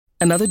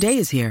Another day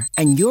is here,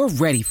 and you're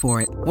ready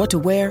for it. What to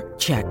wear?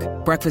 Check.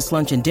 Breakfast,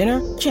 lunch, and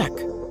dinner? Check.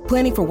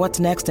 Planning for what's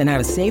next and how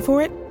to save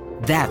for it?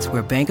 That's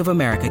where Bank of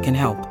America can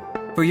help.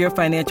 For your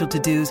financial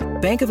to-dos,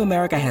 Bank of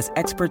America has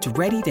experts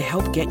ready to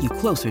help get you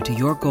closer to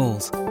your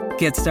goals.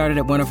 Get started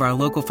at one of our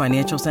local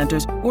financial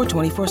centers or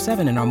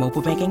 24/7 in our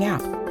mobile banking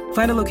app.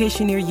 Find a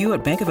location near you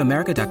at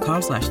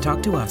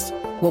bankofamerica.com/talktous.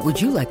 What would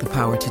you like the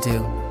power to do?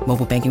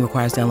 Mobile banking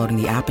requires downloading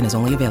the app and is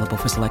only available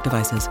for select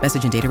devices.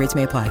 Message and data rates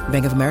may apply.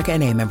 Bank of America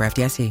N.A., member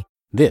FDIC.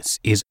 This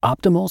is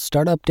Optimal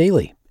Startup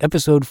Daily,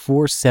 episode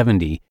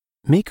 470,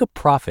 Make a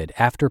Profit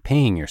After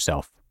Paying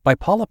Yourself, by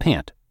Paula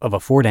Pant of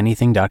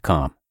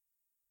AffordAnything.com.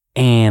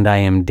 And I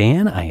am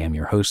Dan, I am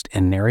your host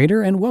and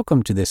narrator, and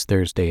welcome to this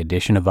Thursday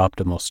edition of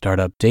Optimal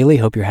Startup Daily.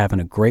 Hope you're having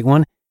a great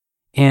one.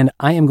 And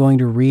I am going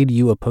to read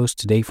you a post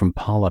today from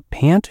Paula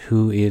Pant,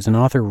 who is an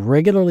author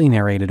regularly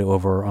narrated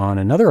over on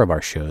another of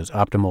our shows,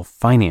 Optimal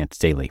Finance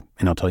Daily.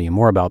 And I'll tell you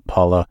more about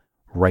Paula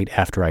right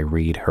after I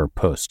read her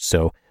post.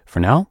 So for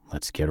now,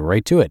 let's get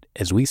right to it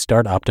as we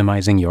start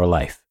optimizing your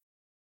life.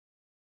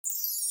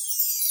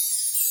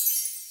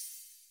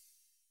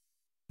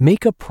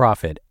 Make a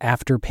Profit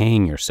After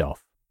Paying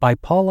Yourself, by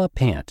Paula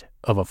Pant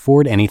of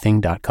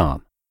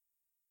AffordAnything.com.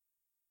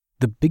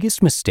 The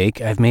biggest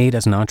mistake I've made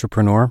as an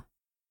entrepreneur?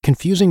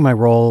 Confusing my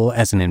role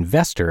as an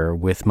investor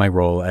with my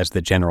role as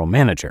the general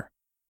manager.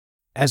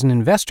 As an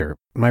investor,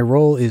 my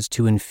role is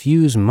to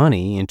infuse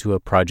money into a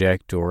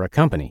project or a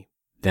company.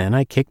 Then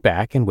I kick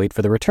back and wait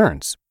for the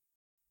returns.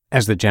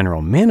 As the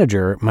general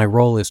manager, my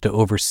role is to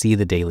oversee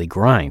the daily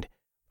grind.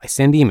 I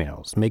send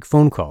emails, make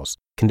phone calls,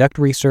 conduct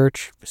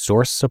research,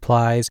 source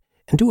supplies,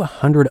 and do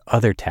 100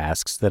 other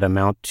tasks that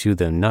amount to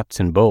the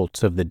nuts and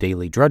bolts of the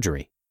daily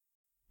drudgery.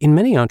 In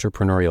many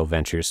entrepreneurial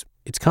ventures,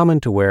 it's common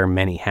to wear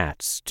many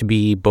hats, to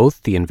be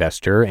both the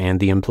investor and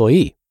the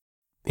employee.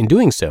 In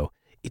doing so,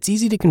 it's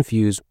easy to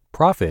confuse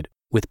profit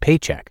with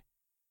paycheck.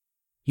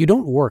 You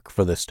don't work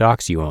for the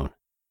stocks you own.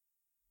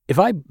 If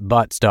I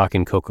bought stock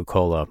in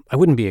Coca-Cola, I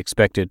wouldn't be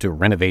expected to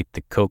renovate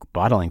the Coke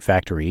bottling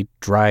factory,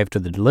 drive to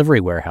the delivery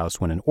warehouse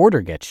when an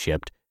order gets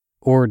shipped,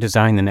 or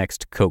design the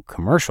next Coke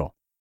commercial.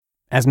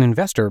 As an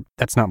investor,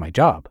 that's not my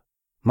job.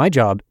 My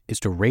job is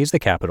to raise the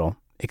capital,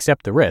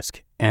 accept the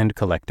risk, and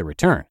collect the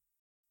return.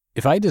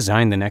 If I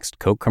designed the next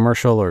Coke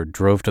commercial or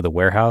drove to the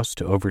warehouse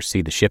to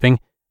oversee the shipping,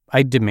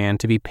 I'd demand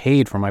to be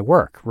paid for my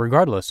work,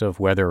 regardless of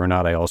whether or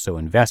not I also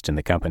invest in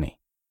the company.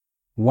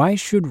 Why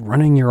should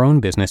running your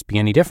own business be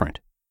any different?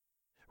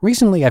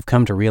 Recently, I've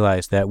come to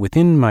realize that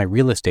within my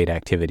real estate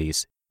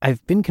activities,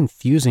 I've been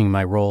confusing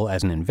my role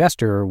as an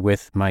investor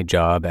with my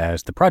job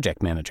as the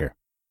project manager.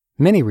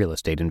 Many real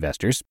estate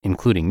investors,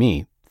 including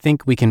me,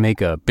 think we can make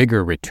a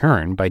bigger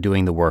return by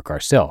doing the work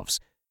ourselves.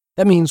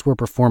 That means we're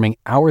performing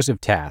hours of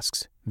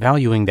tasks,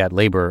 valuing that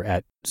labor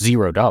at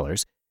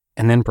 $0,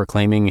 and then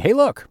proclaiming, hey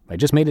look, I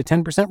just made a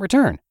 10%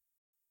 return.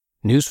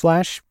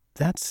 Newsflash,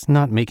 that's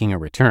not making a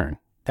return.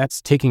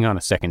 That's taking on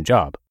a second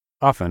job,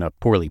 often a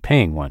poorly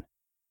paying one.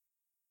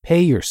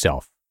 Pay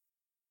yourself.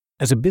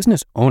 As a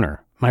business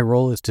owner, my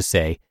role is to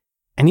say,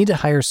 I need to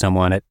hire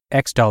someone at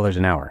X dollars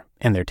an hour,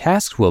 and their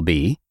tasks will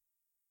be,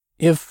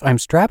 if I'm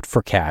strapped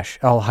for cash,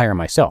 I'll hire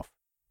myself.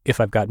 If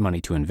I've got money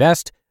to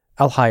invest,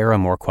 I'll hire a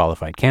more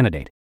qualified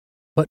candidate.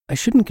 But I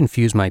shouldn't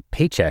confuse my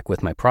paycheck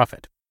with my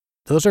profit.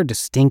 Those are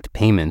distinct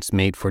payments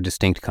made for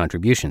distinct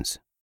contributions.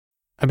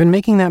 I've been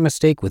making that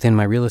mistake within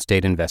my real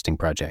estate investing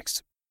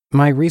projects.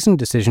 My recent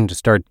decision to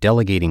start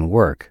delegating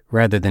work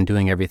rather than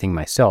doing everything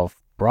myself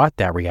brought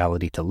that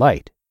reality to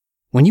light.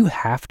 When you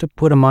have to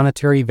put a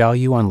monetary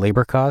value on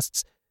labor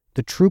costs,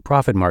 the true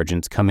profit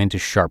margins come into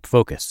sharp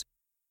focus.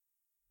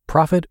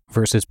 Profit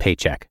versus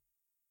paycheck.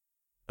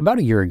 About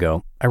a year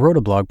ago, I wrote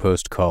a blog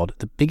post called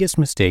The Biggest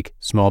Mistake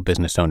Small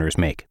Business Owners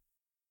Make.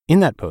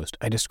 In that post,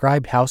 I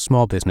described how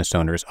small business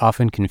owners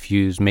often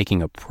confuse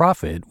making a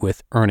profit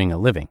with earning a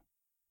living.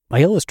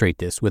 I illustrate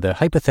this with a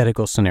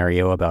hypothetical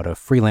scenario about a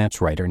freelance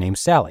writer named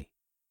Sally.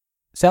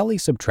 Sally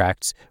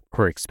subtracts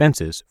her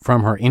expenses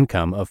from her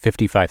income of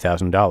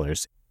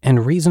 $55,000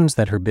 and reasons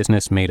that her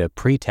business made a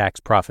pre-tax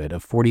profit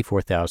of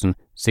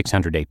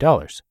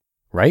 $44,608,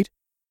 right?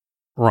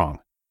 Wrong.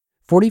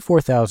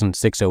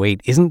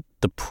 $44,608 isn't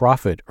the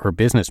profit her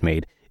business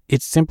made,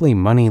 it's simply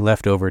money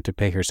left over to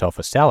pay herself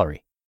a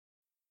salary.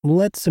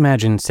 Let's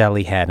imagine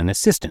Sally had an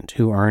assistant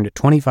who earned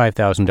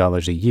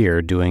 $25,000 a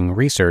year doing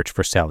research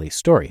for Sally's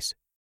stories.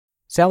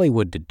 Sally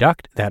would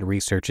deduct that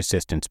research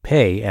assistant's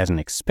pay as an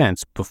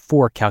expense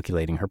before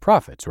calculating her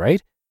profits,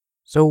 right?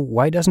 So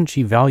why doesn't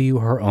she value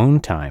her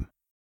own time?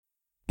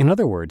 In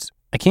other words,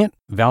 I can't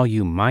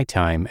value my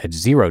time at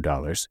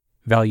 $0,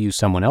 value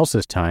someone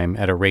else's time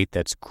at a rate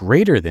that's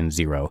greater than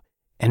 0,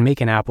 and make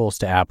an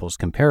apples-to-apples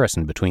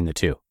comparison between the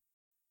two.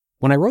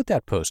 When I wrote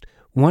that post,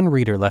 one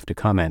reader left a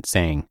comment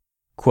saying,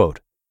 quote,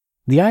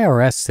 "The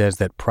IRS says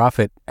that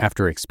profit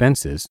after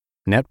expenses,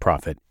 net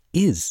profit,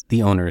 is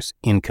the owner's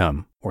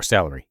income or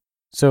salary.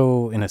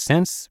 So, in a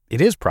sense,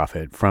 it is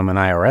profit from an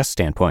IRS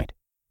standpoint."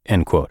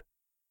 End quote.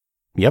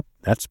 Yep,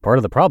 that's part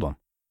of the problem.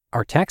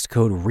 our tax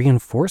code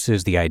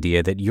reinforces the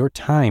idea that your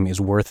time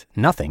is worth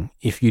nothing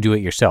if you do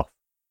it yourself.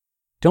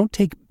 Don't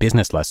take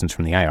business lessons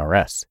from the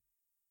IRS.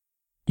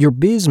 Your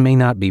biz may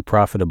not be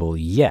profitable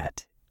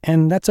yet,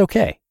 and that's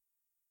okay.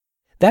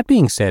 That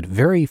being said,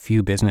 very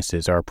few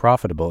businesses are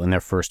profitable in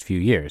their first few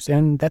years,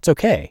 and that's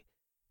okay.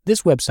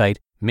 This website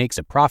makes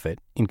a profit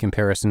in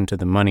comparison to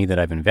the money that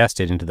I've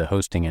invested into the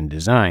hosting and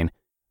design,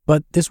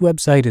 but this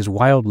website is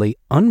wildly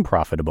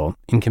unprofitable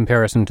in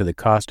comparison to the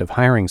cost of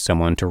hiring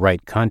someone to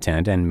write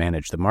content and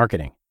manage the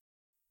marketing.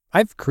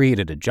 I've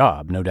created a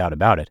job, no doubt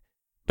about it,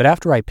 but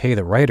after I pay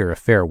the writer a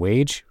fair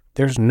wage,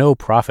 there's no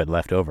profit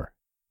left over.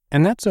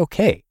 And that's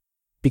okay,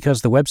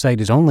 because the website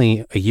is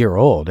only a year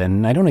old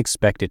and I don't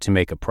expect it to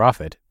make a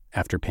profit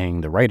after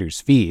paying the writer's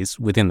fees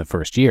within the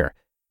first year.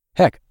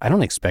 Heck, I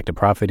don't expect a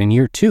profit in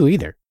year 2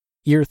 either.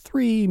 Year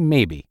 3,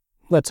 maybe.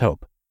 Let's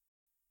hope.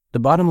 The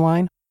bottom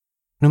line,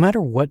 no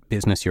matter what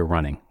business you're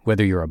running,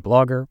 whether you're a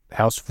blogger,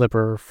 house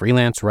flipper,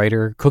 freelance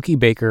writer, cookie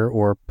baker,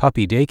 or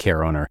puppy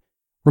daycare owner,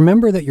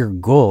 remember that your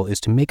goal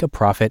is to make a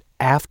profit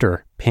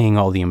after paying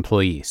all the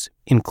employees,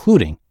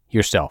 including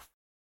yourself.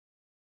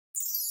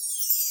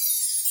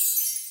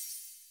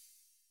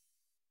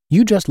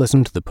 You just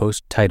listened to the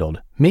post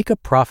titled, Make a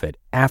Profit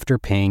After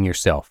Paying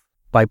Yourself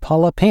by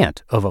Paula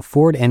Pant of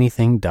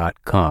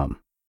AffordAnything.com.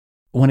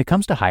 When it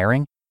comes to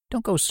hiring,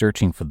 don't go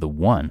searching for the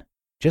one.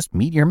 Just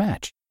meet your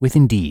match with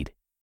Indeed.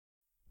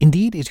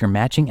 Indeed is your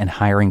matching and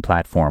hiring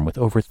platform with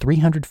over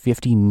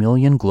 350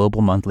 million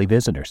global monthly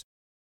visitors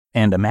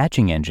and a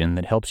matching engine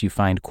that helps you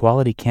find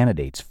quality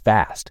candidates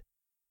fast.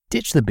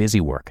 Ditch the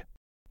busy work.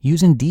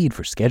 Use Indeed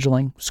for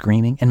scheduling,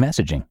 screening, and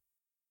messaging.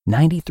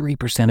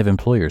 93% of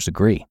employers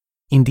agree.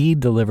 Indeed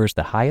delivers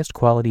the highest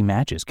quality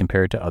matches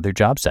compared to other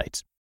job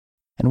sites.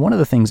 And one of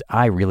the things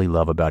I really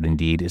love about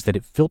Indeed is that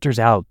it filters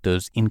out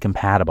those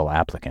incompatible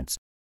applicants.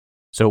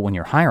 So when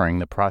you're hiring,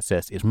 the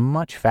process is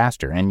much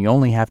faster and you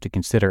only have to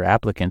consider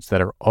applicants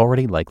that are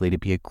already likely to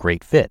be a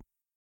great fit.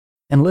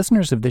 And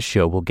listeners of this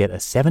show will get a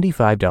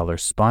 $75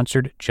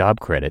 sponsored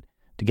job credit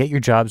to get your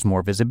jobs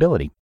more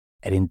visibility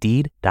at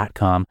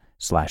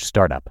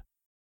Indeed.com/startup.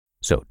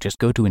 So just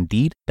go to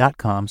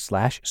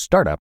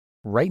Indeed.com/startup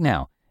right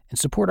now and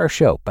support our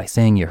show by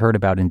saying you heard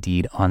about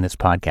Indeed on this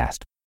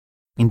podcast.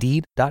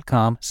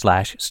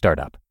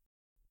 Indeed.com/startup.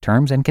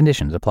 Terms and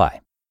conditions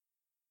apply.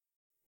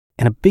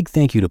 And a big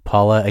thank you to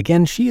Paula.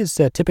 Again, she is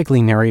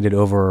typically narrated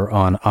over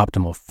on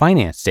Optimal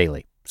Finance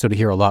Daily. So to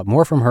hear a lot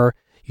more from her,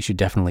 you should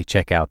definitely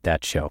check out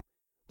that show. A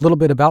little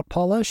bit about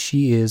Paula.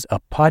 She is a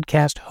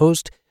podcast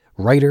host,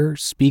 writer,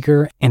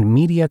 speaker, and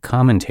media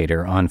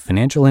commentator on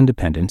financial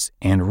independence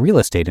and real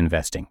estate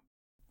investing.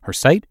 Her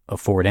site,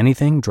 Afford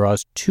Anything,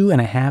 draws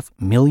 2.5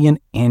 million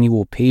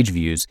annual page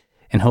views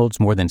and holds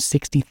more than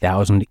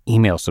 60,000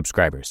 email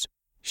subscribers.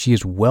 She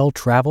is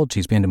well-traveled.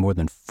 She's been to more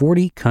than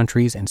 40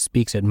 countries and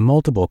speaks at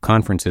multiple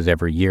conferences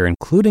every year,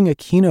 including a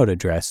keynote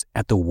address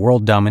at the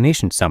World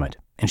Domination Summit.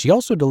 And she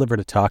also delivered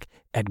a talk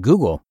at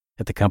Google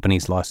at the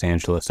company's Los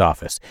Angeles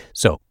office.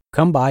 So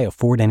come by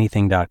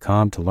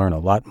AffordAnything.com to learn a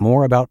lot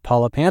more about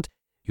Paula Pant.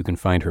 You can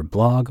find her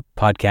blog,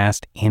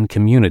 podcast, and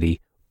community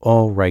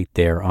all right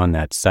there on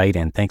that site.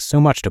 And thanks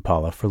so much to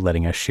Paula for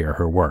letting us share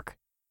her work.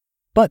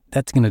 But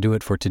that's going to do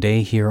it for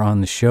today here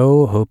on the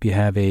show. Hope you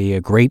have a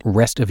great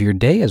rest of your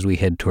day as we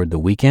head toward the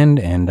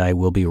weekend. And I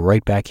will be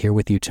right back here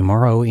with you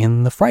tomorrow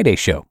in the Friday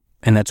show.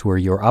 And that's where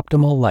your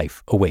optimal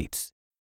life awaits.